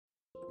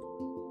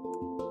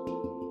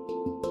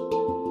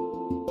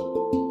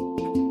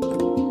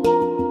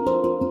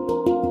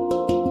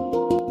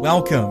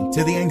Welcome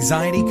to the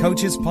Anxiety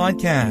Coaches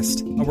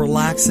Podcast, a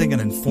relaxing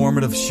and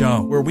informative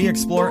show where we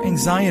explore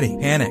anxiety,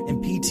 panic,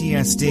 and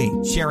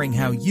PTSD, sharing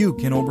how you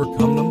can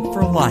overcome them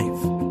for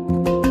life.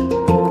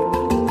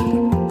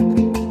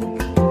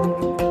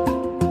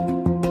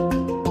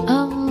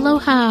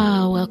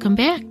 Aloha! Welcome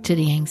back to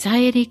the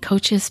Anxiety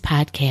Coaches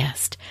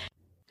Podcast.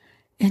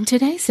 In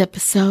today's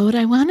episode,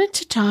 I wanted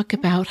to talk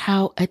about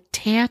how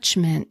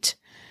attachment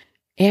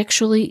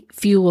actually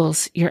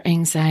fuels your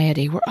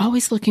anxiety. We're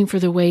always looking for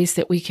the ways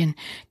that we can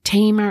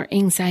tame our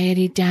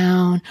anxiety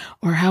down,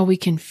 or how we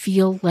can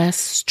feel less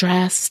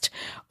stressed,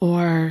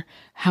 or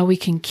how we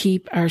can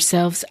keep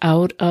ourselves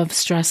out of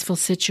stressful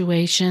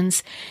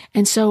situations.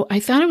 And so I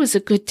thought it was a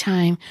good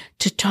time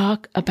to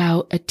talk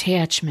about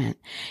attachment.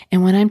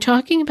 And when I'm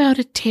talking about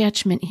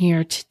attachment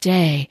here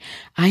today,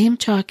 I am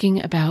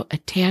talking about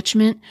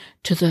attachment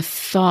to the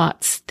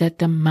thoughts that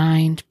the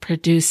mind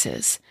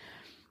produces.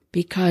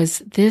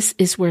 Because this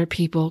is where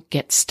people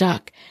get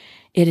stuck.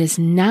 It is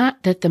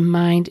not that the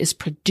mind is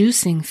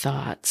producing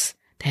thoughts.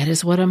 That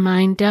is what a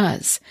mind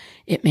does.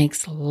 It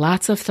makes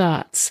lots of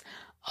thoughts,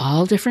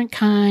 all different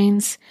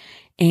kinds,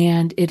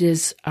 and it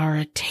is our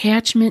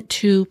attachment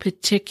to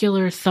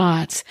particular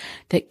thoughts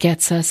that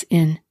gets us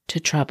into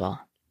trouble.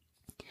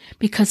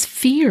 Because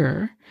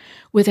fear,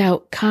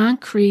 without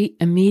concrete,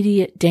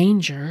 immediate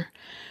danger,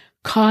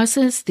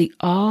 causes the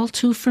all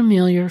too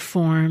familiar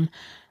form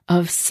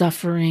of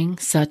suffering,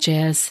 such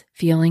as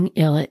feeling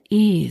ill at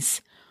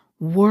ease,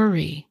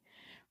 worry,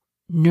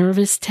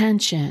 nervous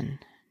tension,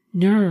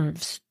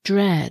 nerves,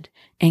 dread,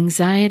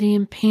 anxiety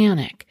and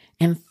panic,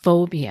 and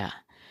phobia.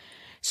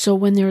 So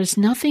when there is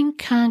nothing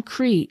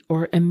concrete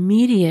or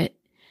immediate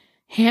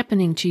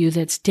happening to you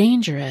that's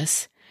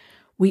dangerous,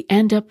 we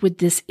end up with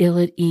this ill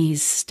at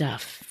ease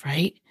stuff,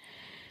 right?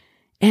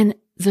 And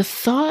the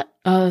thought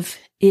of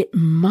it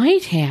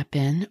might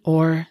happen,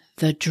 or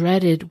the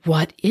dreaded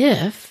what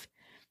if,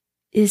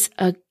 is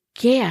a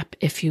gap,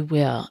 if you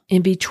will,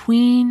 in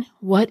between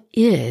what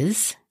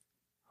is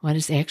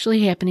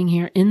actually happening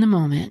here in the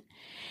moment,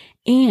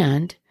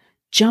 and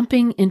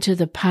jumping into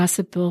the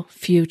possible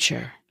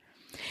future.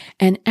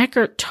 And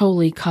Eckhart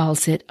Tolle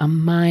calls it a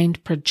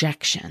mind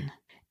projection.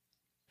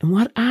 And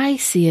what I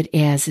see it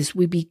as is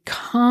we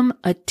become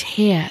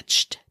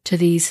attached to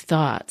these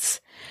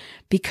thoughts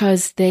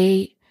because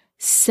they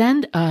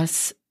send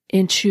us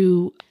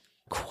into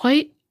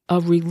quite a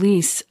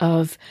release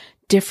of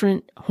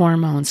different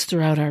hormones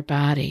throughout our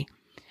body.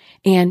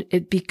 And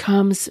it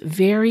becomes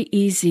very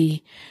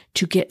easy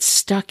to get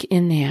stuck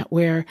in that,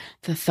 where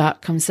the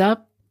thought comes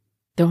up,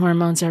 the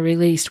hormones are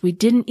released. We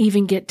didn't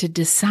even get to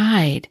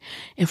decide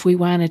if we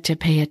wanted to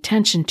pay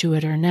attention to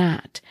it or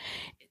not,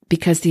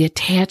 because the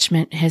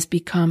attachment has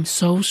become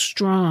so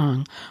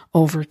strong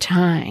over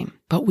time.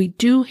 But we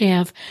do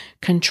have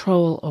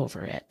control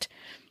over it.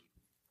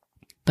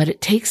 But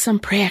it takes some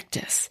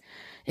practice.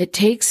 It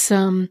takes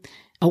some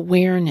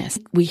awareness.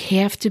 We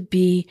have to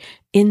be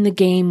in the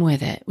game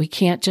with it. We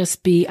can't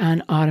just be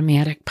on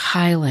automatic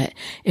pilot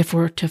if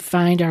we're to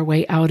find our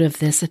way out of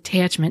this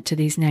attachment to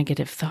these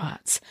negative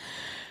thoughts.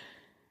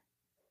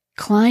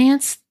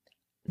 Clients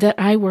that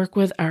I work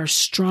with are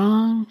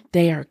strong,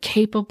 they are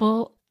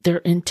capable, they're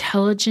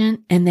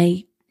intelligent, and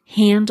they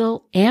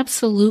handle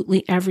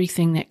absolutely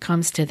everything that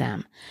comes to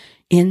them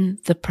in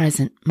the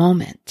present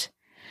moment.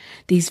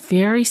 These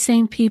very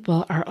same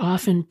people are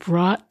often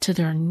brought to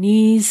their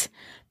knees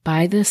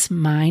by this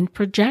mind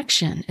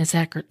projection, as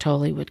Eckhart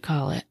Tolle would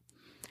call it,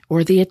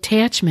 or the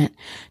attachment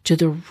to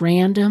the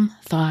random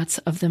thoughts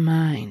of the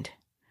mind.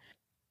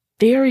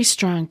 Very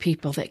strong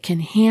people that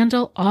can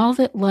handle all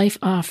that life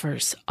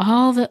offers,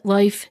 all that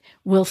life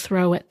will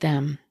throw at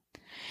them.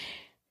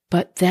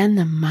 But then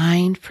the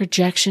mind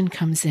projection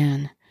comes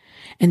in,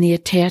 and the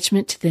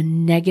attachment to the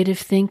negative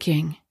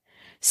thinking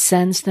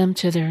sends them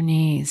to their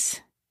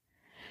knees.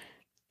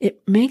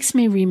 It makes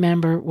me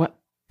remember what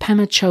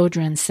Pema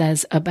Chodron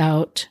says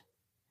about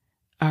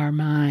our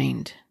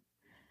mind.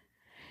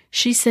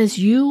 She says,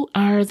 "You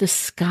are the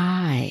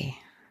sky.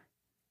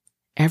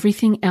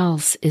 Everything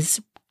else is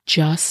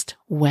just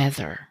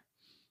weather."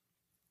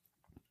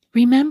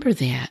 Remember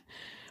that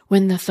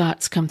when the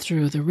thoughts come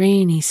through, the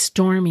rainy,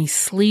 stormy,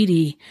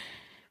 sleety,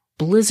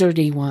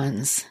 blizzardy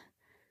ones.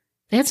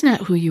 That's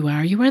not who you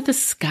are. You are the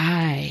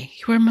sky.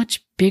 You are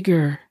much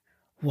bigger,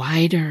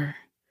 wider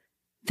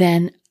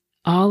than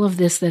all of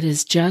this that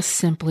is just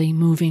simply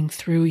moving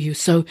through you.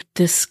 So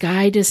the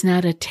sky does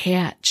not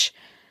attach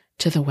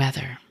to the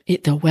weather.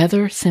 The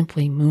weather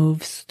simply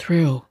moves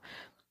through.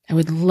 I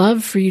would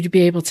love for you to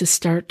be able to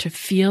start to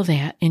feel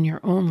that in your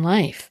own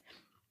life.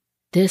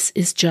 This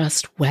is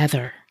just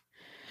weather.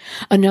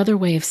 Another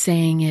way of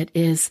saying it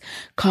is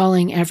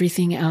calling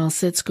everything else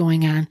that's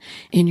going on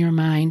in your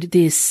mind,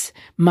 this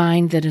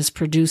mind that is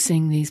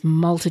producing these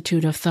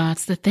multitude of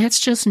thoughts, that's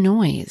just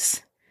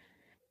noise.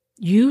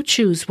 You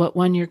choose what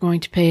one you're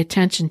going to pay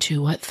attention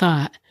to, what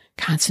thought.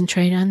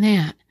 Concentrate on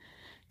that.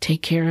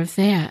 Take care of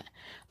that.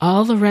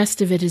 All the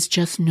rest of it is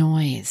just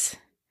noise.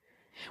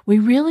 We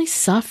really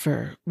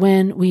suffer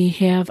when we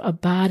have a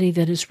body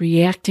that is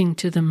reacting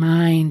to the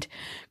mind,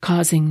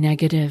 causing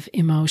negative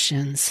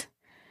emotions.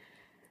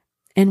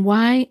 And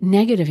why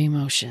negative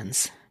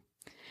emotions?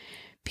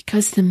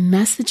 Because the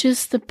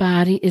messages the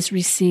body is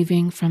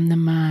receiving from the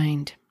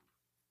mind.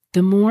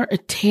 The more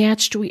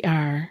attached we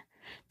are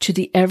to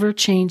the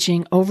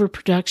ever-changing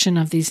overproduction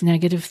of these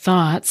negative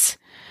thoughts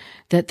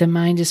that the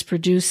mind is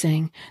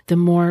producing, the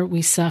more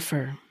we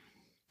suffer.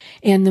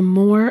 And the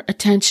more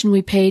attention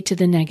we pay to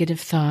the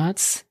negative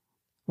thoughts,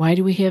 why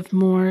do we have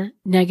more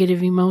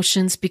negative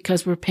emotions?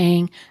 Because we're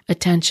paying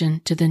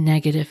attention to the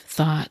negative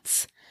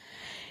thoughts.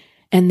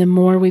 And the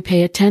more we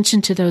pay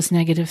attention to those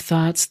negative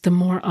thoughts, the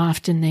more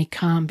often they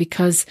come,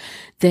 because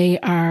they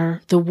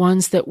are the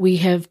ones that we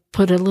have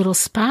put a little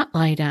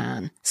spotlight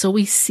on. So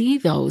we see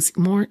those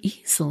more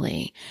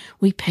easily.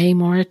 We pay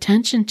more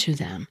attention to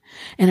them.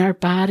 And our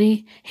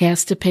body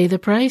has to pay the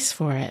price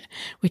for it.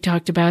 We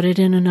talked about it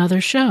in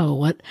another show,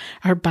 what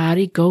our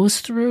body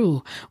goes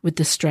through with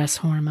the stress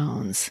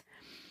hormones.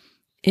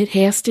 It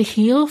has to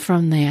heal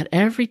from that.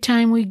 Every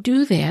time we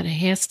do that, it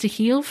has to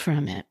heal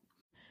from it.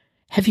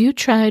 Have you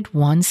tried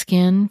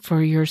OneSkin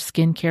for your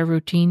skincare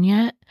routine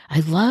yet? I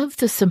love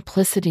the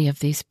simplicity of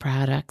these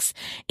products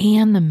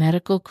and the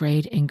medical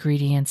grade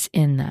ingredients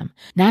in them,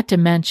 not to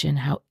mention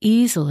how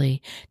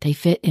easily they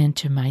fit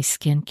into my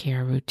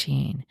skincare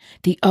routine.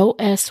 The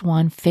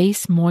OS1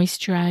 Face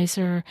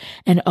Moisturizer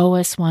and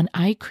OS1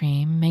 Eye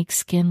Cream make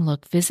skin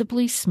look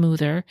visibly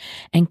smoother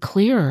and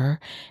clearer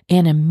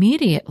and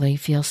immediately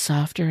feel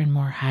softer and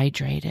more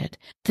hydrated.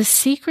 The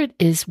secret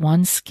is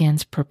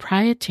OneSkin's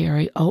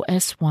proprietary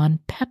OS1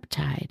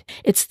 peptide.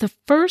 It's the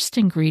first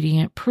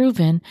ingredient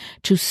proven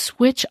to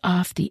switch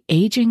off the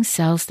aging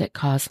cells that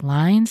cause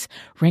lines,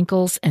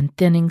 wrinkles, and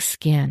thinning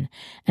skin,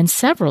 and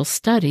several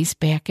studies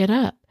back it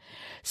up.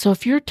 So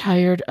if you're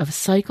tired of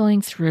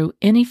cycling through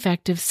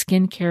ineffective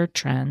skincare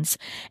trends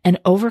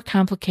and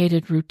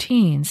overcomplicated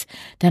routines,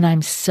 then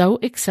I'm so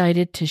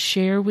excited to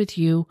share with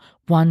you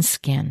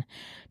OneSkin,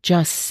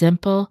 just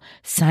simple,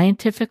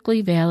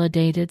 scientifically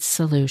validated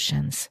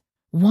solutions.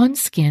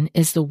 OneSkin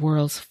is the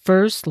world's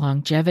first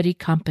longevity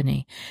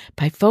company.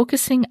 By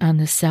focusing on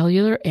the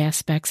cellular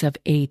aspects of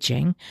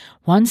aging,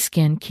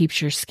 OneSkin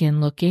keeps your skin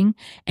looking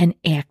and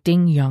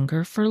acting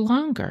younger for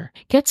longer.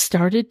 Get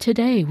started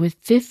today with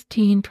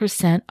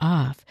 15%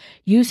 off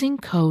using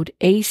code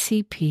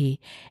ACP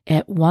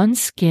at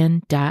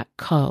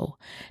oneskin.co.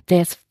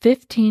 That's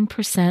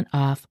 15%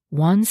 off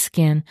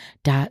oneskin.co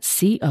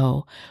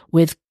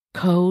with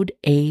code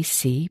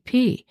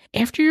ACP.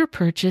 After your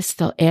purchase,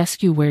 they'll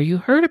ask you where you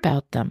heard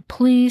about them.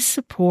 Please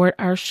support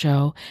our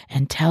show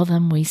and tell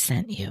them we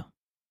sent you.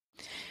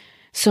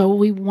 So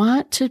we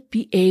want to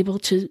be able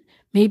to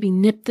maybe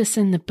nip this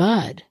in the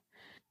bud.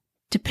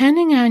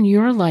 Depending on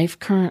your life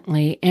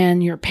currently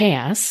and your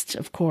past,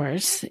 of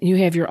course, you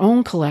have your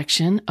own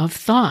collection of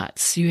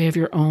thoughts. You have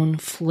your own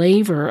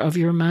flavor of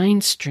your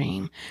mind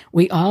stream.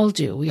 We all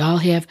do. We all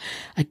have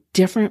a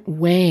different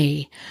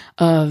way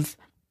of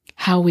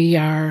how we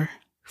are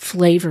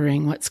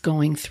flavoring what's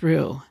going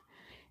through.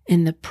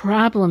 And the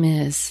problem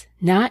is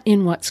not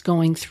in what's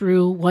going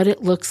through, what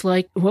it looks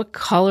like, what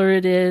color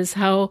it is,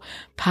 how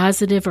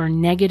positive or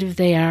negative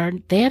they are.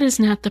 That is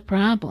not the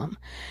problem.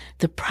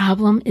 The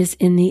problem is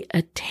in the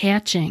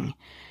attaching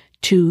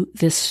to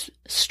this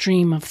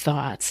stream of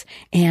thoughts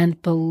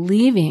and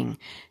believing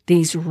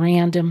these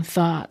random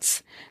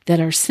thoughts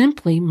that are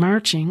simply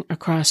marching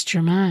across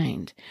your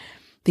mind.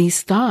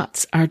 These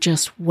thoughts are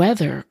just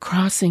weather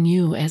crossing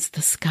you as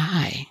the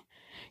sky.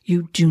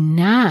 You do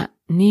not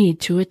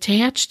need to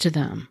attach to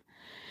them.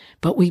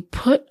 But we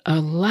put a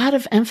lot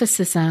of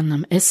emphasis on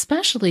them,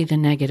 especially the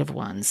negative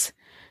ones.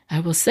 I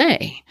will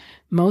say,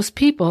 most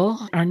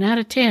people are not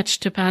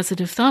attached to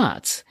positive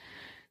thoughts.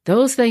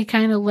 Those they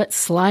kind of let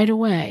slide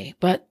away.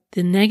 But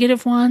the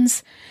negative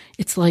ones,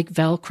 it's like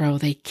Velcro.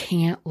 They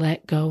can't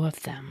let go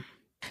of them.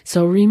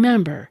 So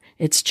remember,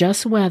 it's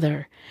just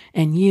weather,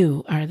 and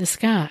you are the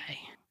sky.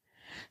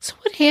 So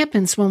what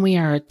happens when we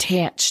are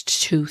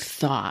attached to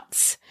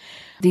thoughts?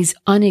 These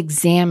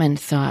unexamined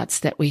thoughts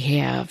that we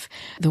have,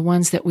 the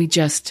ones that we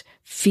just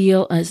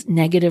feel a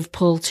negative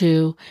pull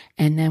to,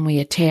 and then we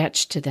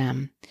attach to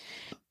them.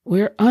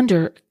 We're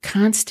under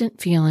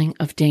constant feeling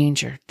of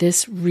danger.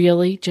 This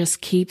really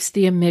just keeps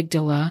the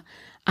amygdala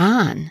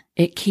on.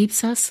 It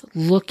keeps us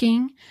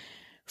looking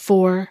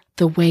for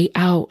the way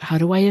out. How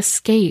do I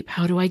escape?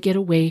 How do I get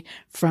away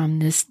from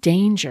this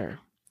danger?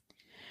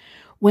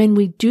 When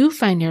we do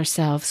find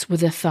ourselves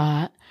with a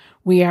thought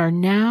we are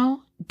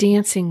now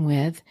dancing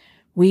with,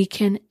 we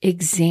can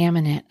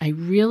examine it. I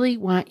really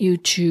want you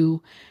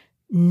to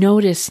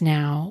notice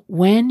now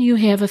when you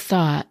have a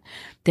thought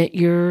that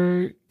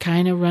you're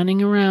kind of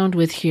running around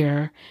with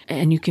here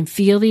and you can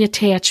feel the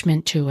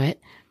attachment to it.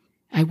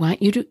 I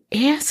want you to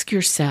ask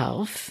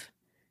yourself,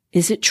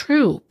 is it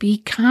true? Be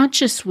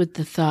conscious with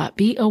the thought.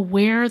 Be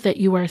aware that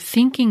you are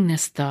thinking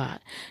this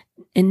thought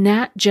and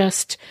not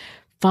just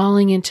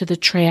falling into the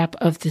trap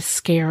of the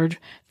scared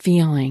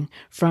feeling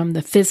from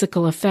the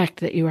physical effect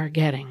that you are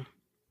getting.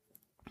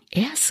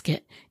 ask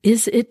it,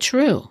 is it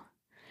true?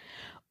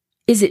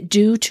 Is it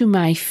due to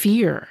my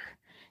fear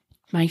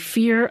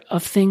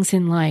of things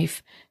in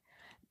life?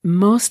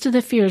 Most of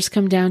the fears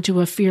come down to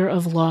a fear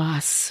of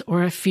loss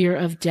or a fear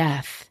of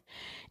death.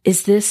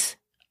 Is this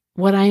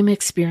what I'm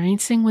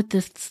experiencing with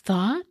this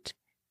thought?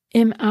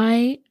 Am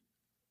I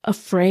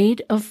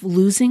afraid of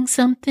losing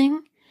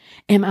something?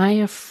 Am I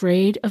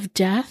afraid of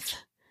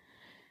death?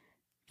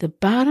 The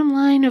bottom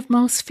line of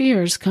most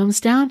fears comes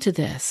down to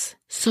this.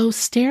 So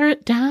stare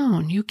it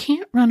down. You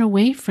can't run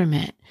away from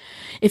it.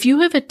 If you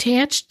have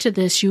attached to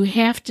this, you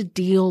have to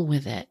deal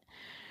with it.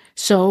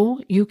 So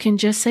you can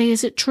just say,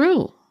 is it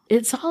true?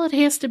 It's all it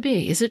has to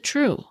be. Is it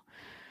true?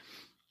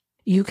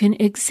 You can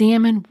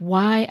examine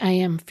why I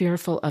am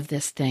fearful of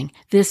this thing,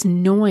 this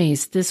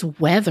noise, this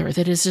weather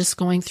that is just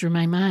going through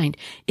my mind.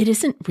 It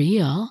isn't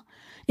real.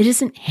 It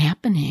isn't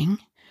happening.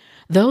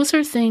 Those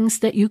are things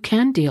that you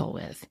can deal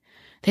with.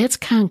 That's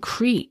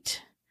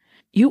concrete.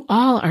 You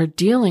all are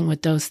dealing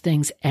with those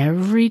things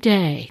every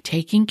day,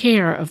 taking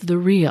care of the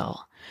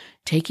real,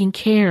 taking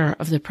care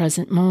of the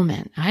present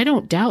moment. I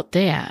don't doubt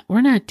that.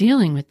 We're not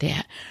dealing with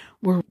that.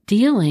 We're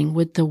dealing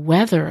with the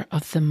weather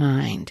of the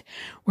mind.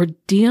 We're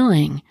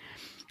dealing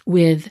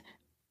with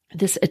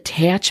this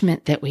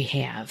attachment that we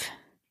have,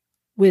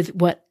 with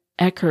what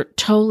Eckhart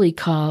Tolle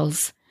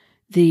calls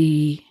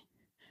the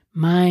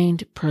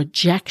mind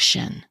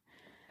projection.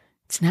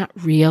 It's not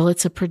real,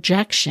 it's a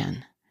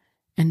projection.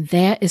 And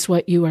that is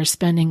what you are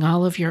spending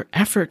all of your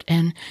effort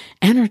and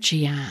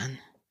energy on.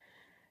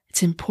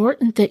 It's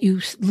important that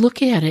you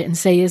look at it and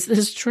say, is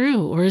this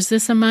true? Or is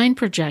this a mind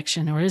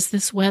projection? Or is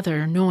this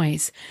weather or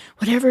noise?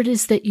 Whatever it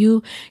is that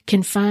you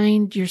can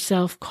find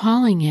yourself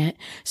calling it,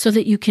 so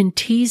that you can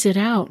tease it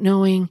out,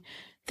 knowing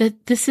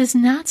that this is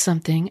not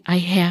something I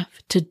have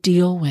to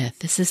deal with.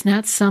 This is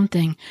not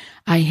something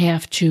I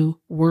have to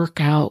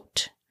work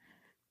out.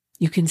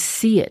 You can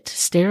see it,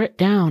 stare it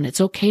down.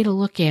 It's okay to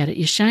look at it.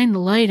 You shine the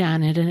light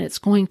on it and it's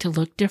going to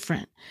look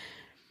different.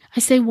 I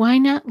say, why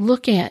not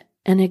look at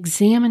and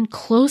examine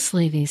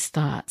closely these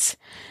thoughts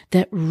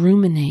that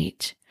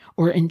ruminate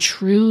or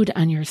intrude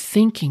on your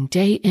thinking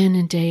day in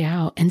and day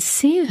out, and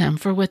see them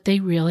for what they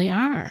really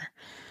are?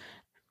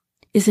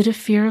 Is it a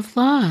fear of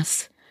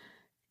loss,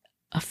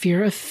 a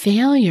fear of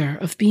failure,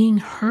 of being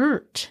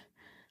hurt,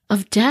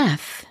 of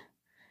death?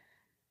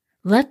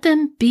 Let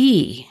them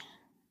be,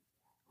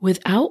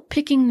 without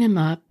picking them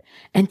up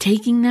and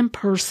taking them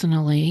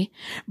personally,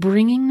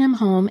 bringing them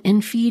home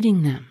and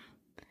feeding them.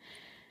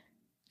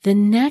 The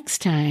next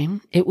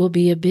time, it will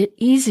be a bit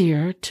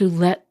easier to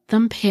let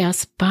them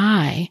pass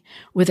by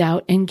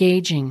without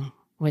engaging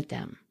with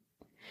them.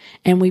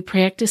 And we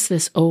practice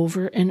this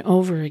over and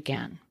over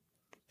again.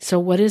 So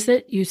what is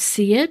it? You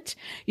see it,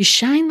 you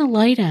shine the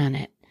light on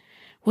it.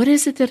 What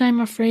is it that I'm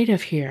afraid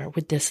of here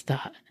with this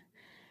thought?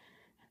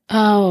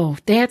 Oh,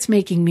 that's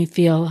making me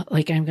feel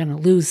like I'm going to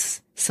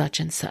lose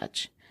such and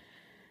such.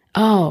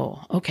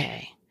 Oh,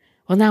 okay.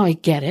 Well, now I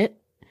get it.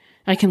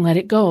 I can let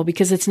it go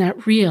because it's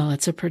not real.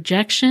 It's a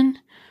projection,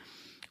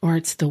 or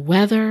it's the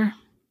weather,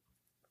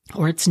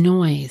 or it's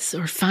noise,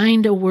 or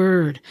find a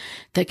word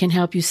that can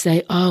help you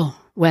say, oh,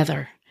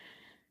 weather,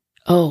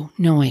 oh,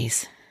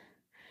 noise,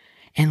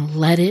 and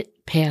let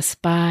it pass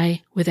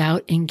by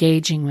without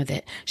engaging with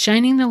it.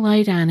 Shining the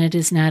light on it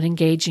is not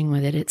engaging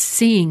with it. It's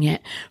seeing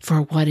it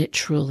for what it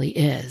truly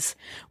is,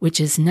 which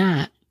is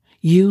not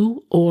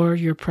you or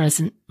your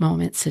present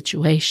moment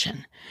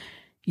situation.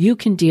 You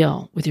can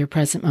deal with your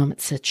present moment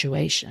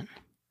situation.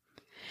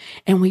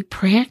 And we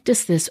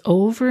practice this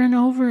over and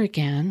over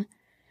again,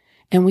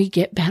 and we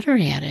get better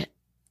at it.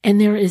 And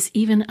there is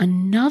even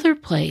another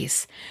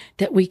place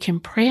that we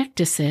can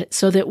practice it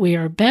so that we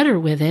are better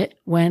with it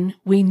when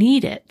we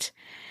need it.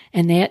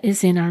 And that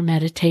is in our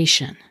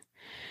meditation.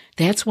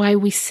 That's why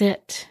we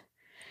sit.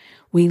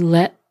 We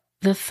let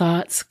the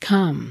thoughts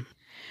come.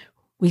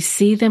 We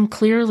see them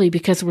clearly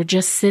because we're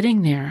just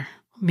sitting there,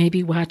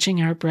 maybe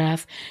watching our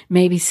breath,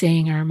 maybe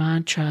saying our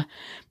mantra,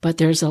 but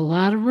there's a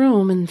lot of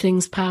room and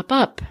things pop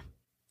up.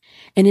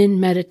 And in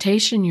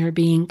meditation, you're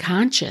being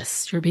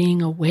conscious, you're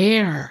being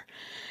aware,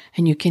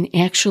 and you can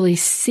actually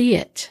see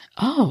it.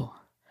 Oh,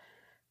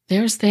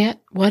 there's that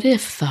what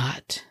if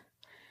thought.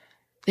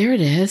 There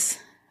it is.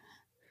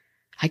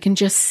 I can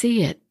just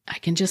see it. I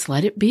can just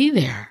let it be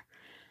there.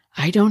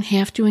 I don't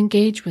have to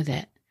engage with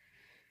it.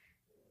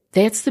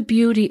 That's the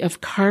beauty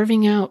of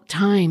carving out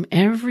time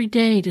every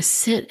day to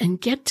sit and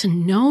get to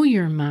know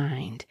your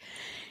mind.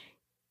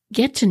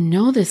 Get to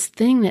know this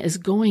thing that is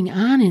going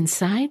on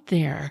inside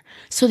there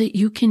so that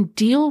you can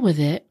deal with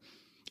it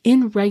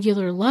in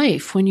regular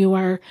life when you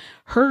are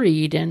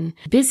hurried and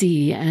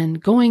busy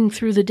and going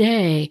through the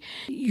day.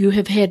 You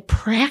have had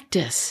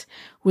practice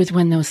with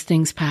when those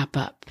things pop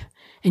up,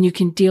 and you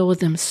can deal with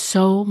them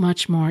so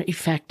much more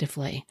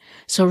effectively.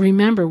 So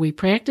remember, we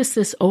practice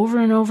this over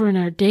and over in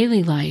our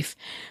daily life,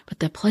 but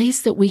the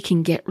place that we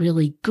can get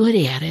really good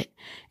at it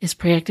is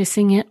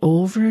practicing it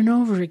over and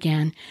over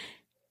again,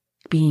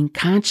 being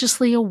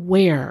consciously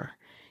aware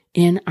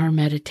in our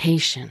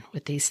meditation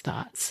with these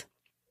thoughts.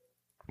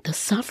 The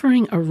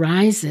suffering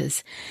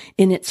arises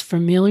in its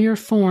familiar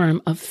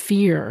form of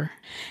fear,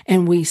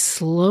 and we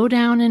slow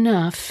down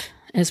enough,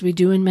 as we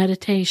do in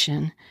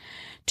meditation,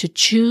 to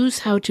choose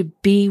how to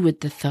be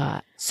with the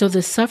thought. So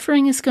the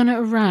suffering is going to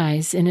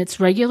arise in its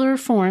regular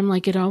form,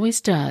 like it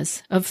always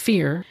does, of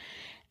fear.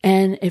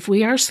 And if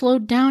we are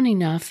slowed down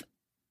enough,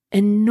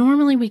 and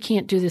normally we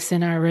can't do this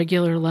in our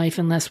regular life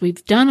unless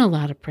we've done a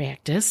lot of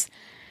practice.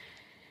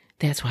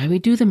 That's why we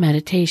do the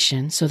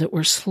meditation, so that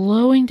we're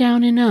slowing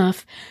down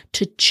enough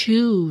to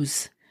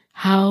choose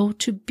how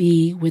to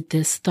be with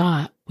this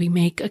thought. We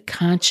make a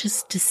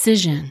conscious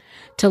decision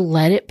to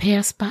let it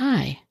pass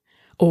by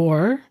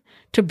or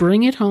to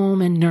bring it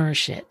home and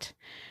nourish it.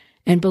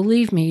 And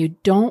believe me, you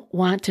don't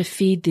want to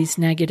feed these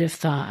negative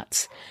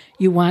thoughts.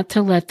 You want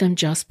to let them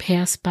just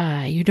pass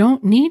by. You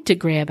don't need to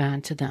grab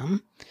onto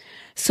them.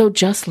 So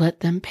just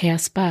let them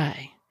pass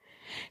by.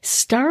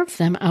 Starve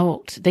them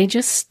out. They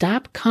just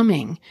stop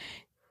coming.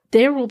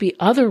 There will be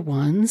other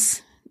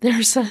ones.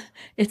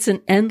 It's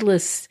an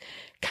endless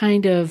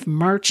kind of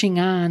marching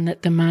on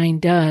that the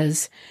mind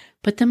does,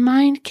 but the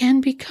mind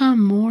can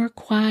become more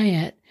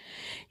quiet.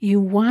 You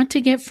want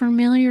to get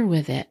familiar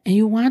with it, and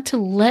you want to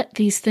let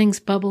these things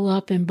bubble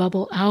up and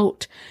bubble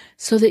out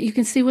so that you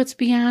can see what's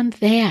beyond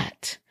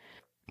that.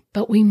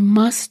 But we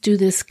must do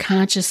this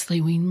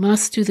consciously. We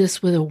must do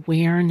this with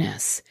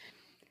awareness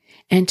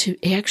and to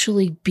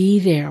actually be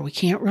there. We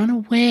can't run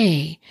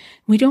away.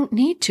 We don't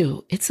need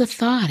to. It's a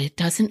thought. It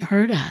doesn't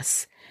hurt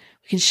us.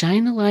 We can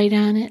shine the light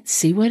on it,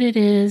 see what it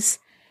is,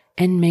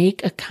 and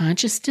make a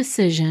conscious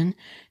decision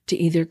to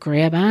either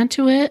grab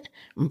onto it,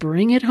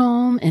 bring it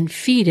home, and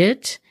feed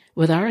it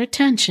with our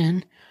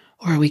attention,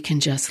 or we can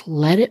just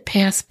let it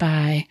pass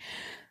by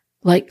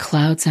like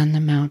clouds on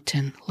the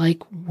mountain,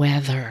 like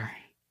weather.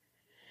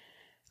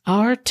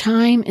 Our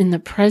time in the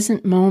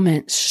present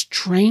moment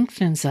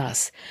strengthens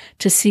us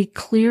to see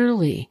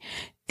clearly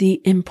the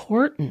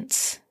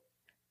importance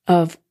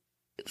of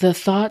the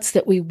thoughts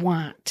that we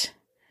want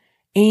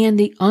and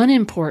the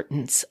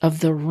unimportance of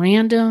the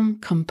random,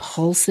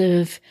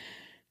 compulsive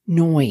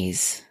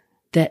noise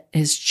that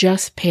is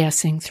just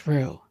passing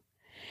through.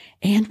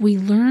 And we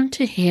learn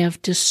to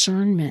have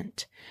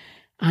discernment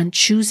on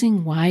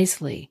choosing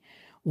wisely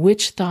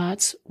which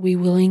thoughts we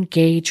will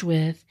engage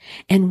with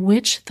and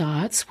which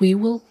thoughts we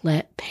will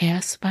let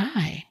pass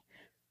by.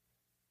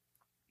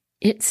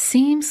 It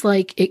seems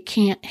like it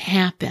can't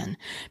happen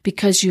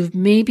because you've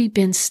maybe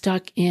been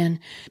stuck in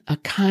a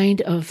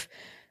kind of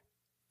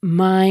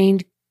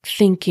mind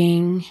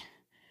thinking,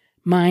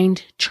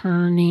 mind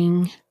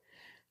churning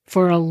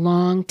for a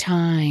long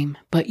time,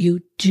 but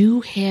you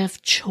do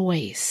have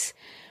choice.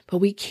 But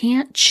we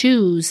can't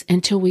choose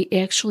until we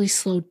actually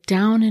slow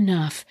down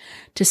enough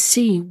to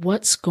see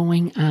what's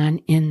going on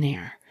in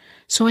there.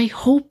 So I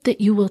hope that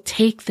you will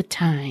take the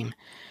time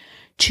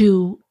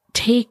to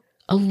take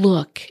a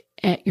look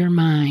at your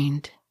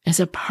mind as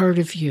a part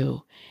of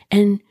you.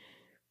 And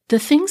the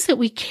things that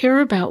we care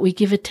about, we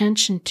give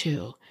attention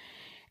to.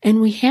 And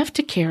we have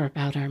to care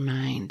about our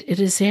mind. It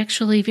is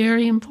actually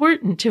very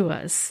important to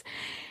us.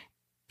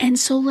 And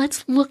so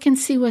let's look and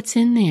see what's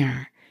in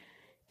there.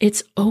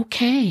 It's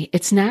okay.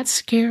 It's not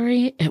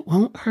scary. It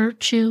won't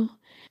hurt you.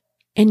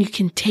 And you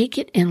can take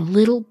it in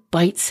little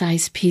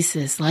bite-sized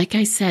pieces. Like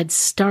I said,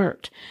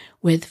 start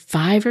with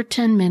 5 or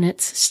 10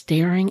 minutes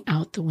staring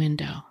out the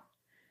window.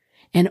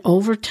 And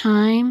over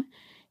time,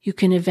 you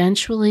can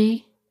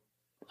eventually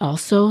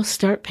also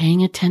start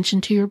paying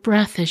attention to your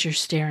breath as you're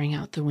staring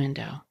out the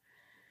window,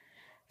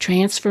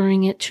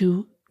 transferring it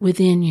to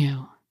within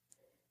you.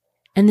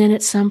 And then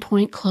at some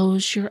point,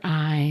 close your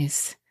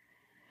eyes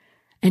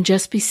and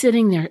just be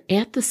sitting there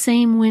at the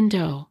same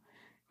window,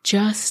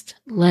 just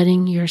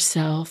letting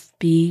yourself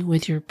be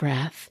with your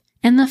breath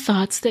and the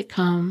thoughts that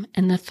come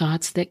and the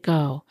thoughts that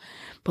go.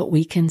 But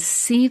we can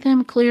see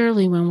them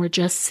clearly when we're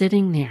just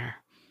sitting there.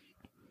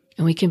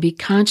 And we can be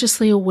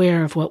consciously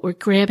aware of what we're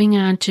grabbing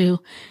onto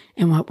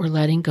and what we're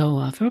letting go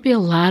of. There'll be a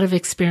lot of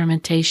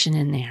experimentation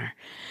in there,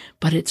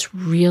 but it's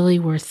really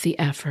worth the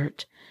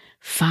effort.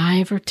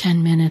 5 or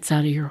 10 minutes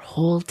out of your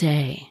whole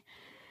day.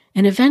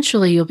 And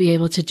eventually you'll be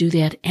able to do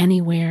that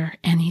anywhere,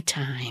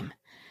 anytime.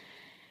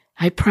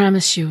 I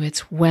promise you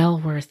it's well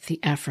worth the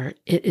effort.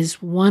 It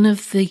is one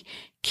of the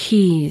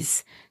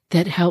keys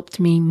that helped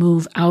me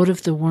move out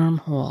of the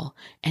wormhole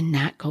and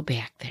not go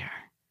back there.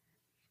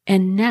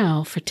 And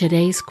now for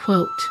today's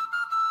quote.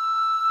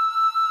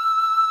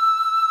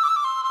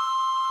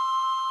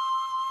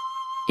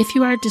 If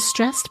you are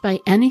distressed by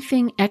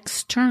anything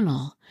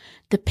external,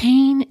 the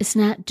pain is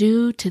not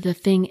due to the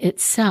thing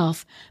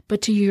itself,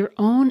 but to your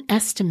own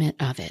estimate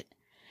of it.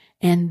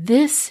 And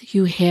this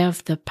you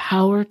have the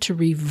power to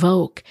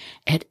revoke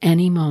at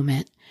any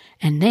moment.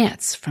 And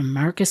that's from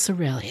Marcus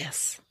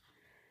Aurelius.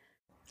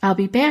 I'll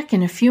be back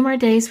in a few more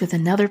days with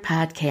another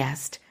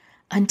podcast.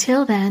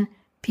 Until then,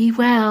 be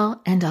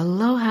well and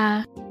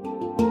aloha.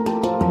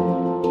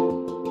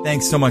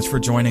 Thanks so much for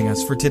joining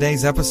us for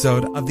today's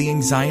episode of the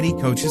Anxiety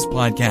Coaches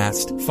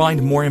Podcast.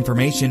 Find more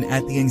information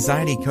at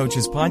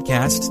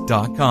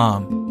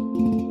theanxietycoachespodcast.com.